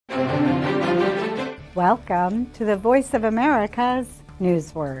Welcome to the Voice of America's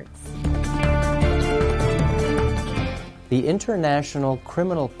Newswords. The International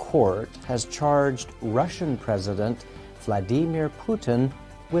Criminal Court has charged Russian President Vladimir Putin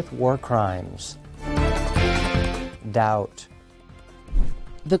with war crimes. Doubt.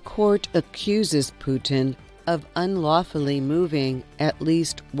 The court accuses Putin of unlawfully moving at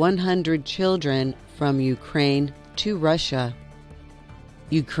least 100 children from Ukraine to Russia.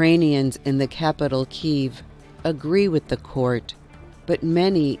 Ukrainians in the capital Kyiv agree with the court, but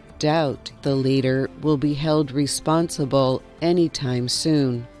many doubt the leader will be held responsible anytime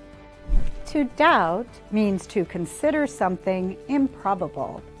soon. To doubt means to consider something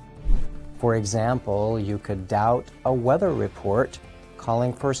improbable. For example, you could doubt a weather report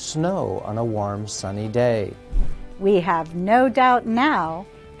calling for snow on a warm, sunny day. We have no doubt now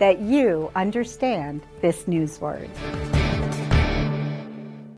that you understand this newsword.